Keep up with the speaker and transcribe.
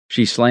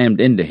She slammed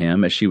into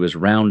him as she was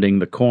rounding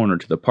the corner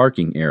to the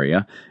parking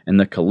area, and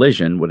the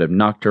collision would have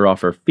knocked her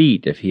off her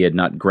feet if he had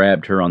not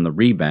grabbed her on the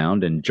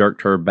rebound and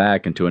jerked her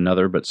back into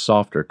another but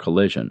softer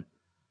collision.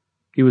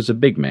 He was a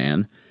big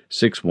man,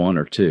 6'1"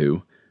 or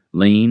 6'2",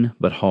 lean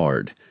but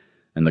hard,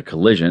 and the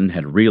collision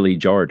had really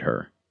jarred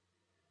her.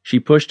 She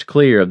pushed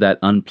clear of that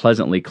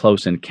unpleasantly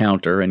close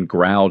encounter and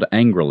growled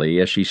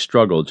angrily as she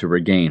struggled to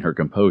regain her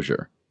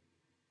composure.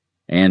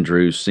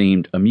 Andrews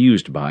seemed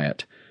amused by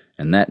it,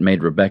 and that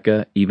made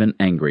Rebecca even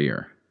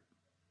angrier.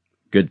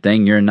 "Good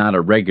thing you're not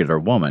a regular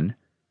woman,"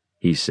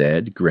 he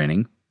said,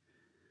 grinning.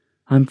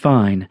 "I'm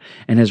fine,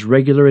 and as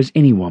regular as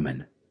any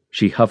woman,"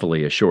 she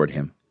huffily assured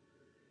him.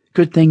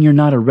 "Good thing you're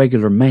not a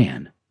regular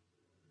man."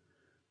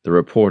 The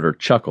reporter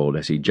chuckled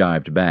as he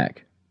jibed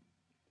back.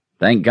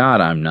 "Thank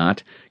God I'm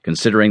not,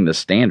 considering the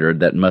standard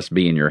that must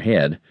be in your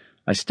head.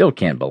 I still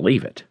can't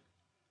believe it."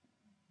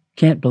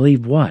 "Can't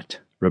believe what?"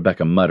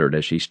 Rebecca muttered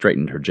as she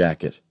straightened her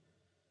jacket.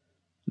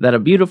 "That a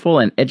beautiful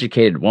and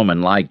educated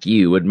woman like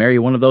you would marry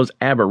one of those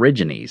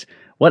aborigines.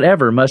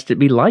 Whatever must it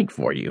be like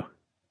for you?"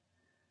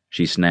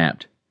 She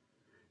snapped.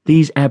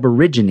 "These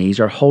aborigines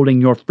are holding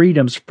your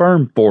freedoms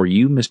firm for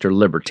you, Mr.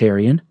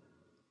 Libertarian."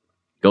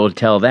 "Go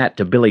tell that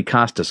to Billy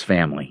Costa's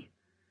family,"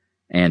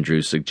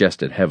 Andrews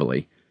suggested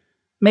heavily.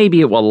 "Maybe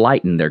it will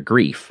lighten their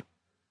grief."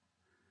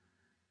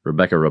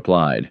 Rebecca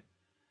replied,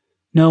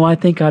 "No, I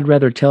think I'd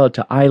rather tell it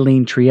to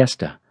Eileen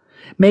Triesta.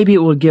 Maybe it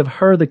will give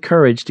her the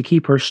courage to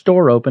keep her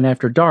store open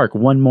after dark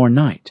one more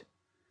night."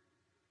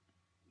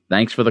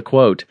 "Thanks for the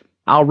quote.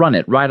 I'll run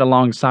it right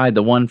alongside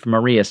the one from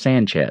Maria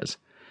Sanchez.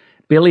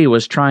 Billy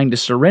was trying to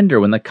surrender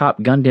when the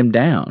cop gunned him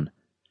down.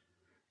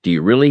 Do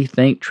you really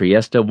think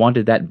Triesta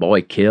wanted that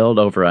boy killed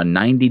over a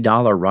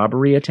 $90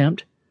 robbery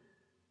attempt?"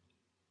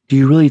 "Do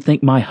you really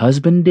think my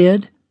husband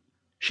did?"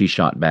 she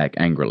shot back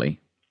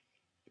angrily.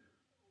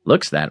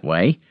 "Looks that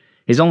way.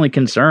 His only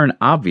concern,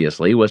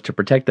 obviously, was to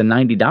protect the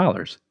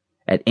 $90,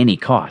 at any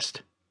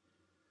cost."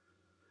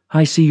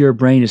 "I see your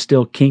brain is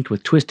still kinked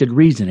with twisted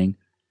reasoning,"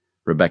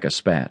 Rebecca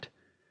spat.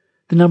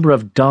 "The number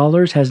of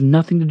dollars has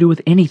nothing to do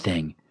with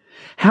anything.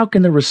 How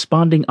can the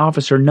responding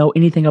officer know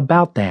anything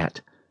about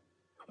that?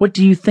 What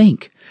do you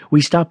think?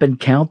 We stop and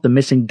count the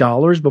missing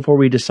dollars before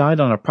we decide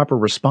on a proper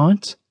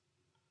response?"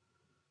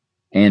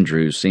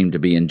 Andrews seemed to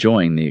be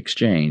enjoying the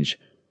exchange.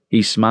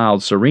 He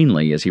smiled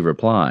serenely as he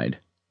replied,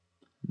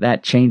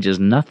 "That changes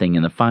nothing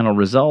in the final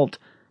result.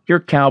 Your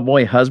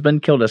cowboy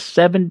husband killed a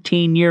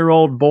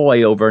 17-year-old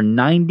boy over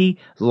 $90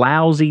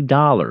 lousy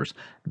dollars.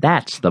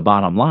 That's the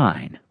bottom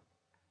line."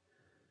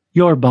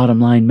 "Your bottom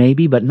line,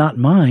 maybe, but not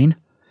mine.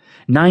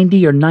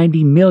 90 or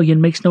 90 million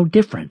makes no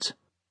difference.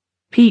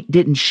 Pete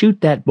didn't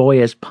shoot that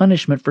boy as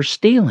punishment for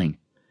stealing.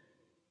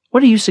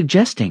 What are you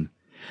suggesting?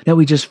 That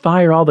we just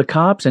fire all the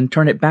cops and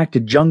turn it back to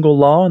jungle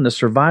law and the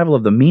survival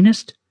of the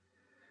meanest?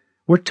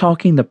 We're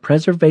talking the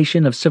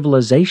preservation of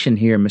civilization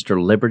here,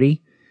 Mr.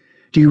 Liberty.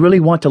 Do you really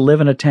want to live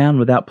in a town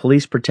without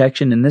police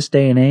protection in this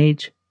day and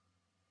age?"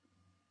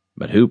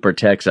 "But who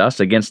protects us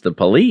against the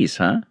police,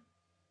 huh?"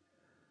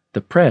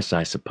 "The press,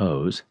 I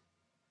suppose."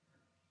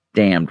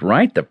 "Damned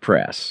right the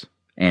press,"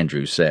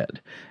 Andrews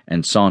said,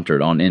 and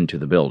sauntered on into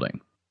the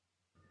building.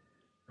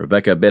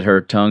 Rebecca bit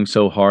her tongue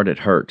so hard it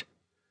hurt.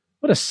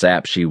 What a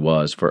sap she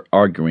was for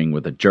arguing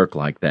with a jerk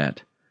like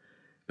that.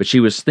 But she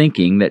was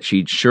thinking that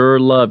she'd sure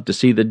love to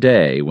see the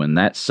day when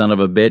that son of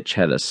a bitch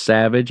had a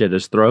savage at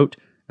his throat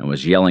and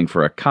was yelling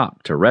for a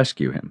cop to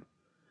rescue him.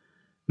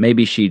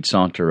 Maybe she'd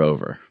saunter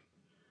over.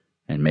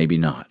 And maybe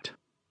not.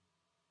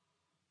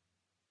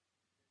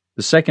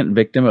 The second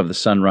victim of the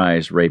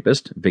Sunrise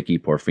rapist, Vicky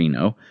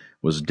Porfino,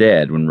 was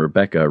dead when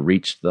Rebecca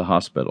reached the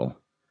hospital.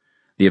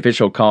 The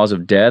official cause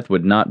of death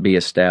would not be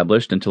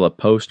established until a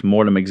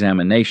post-mortem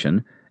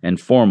examination and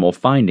formal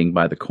finding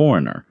by the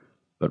coroner,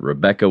 but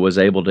Rebecca was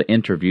able to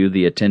interview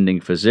the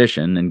attending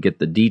physician and get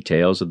the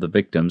details of the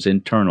victim's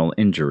internal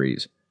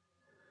injuries.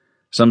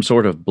 Some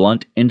sort of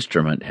blunt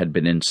instrument had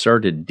been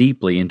inserted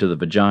deeply into the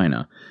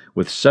vagina,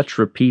 with such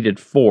repeated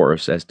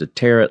force as to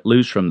tear it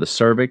loose from the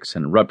cervix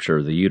and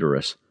rupture the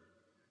uterus.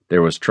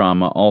 There was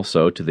trauma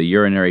also to the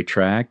urinary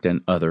tract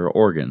and other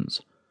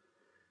organs.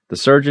 The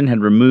surgeon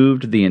had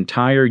removed the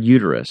entire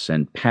uterus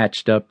and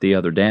patched up the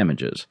other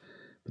damages,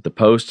 but the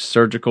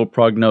post-surgical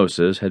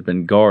prognosis had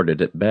been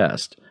guarded at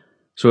best,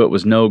 so it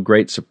was no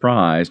great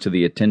surprise to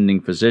the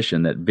attending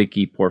physician that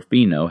Vicky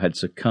Porfino had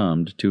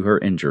succumbed to her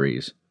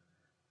injuries.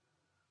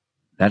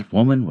 "That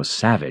woman was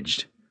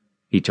savaged,"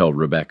 he told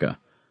Rebecca.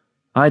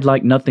 "I'd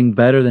like nothing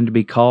better than to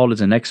be called as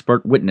an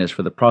expert witness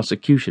for the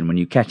prosecution when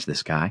you catch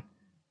this guy."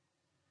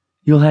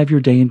 "You'll have your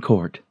day in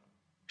court,"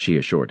 she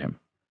assured him.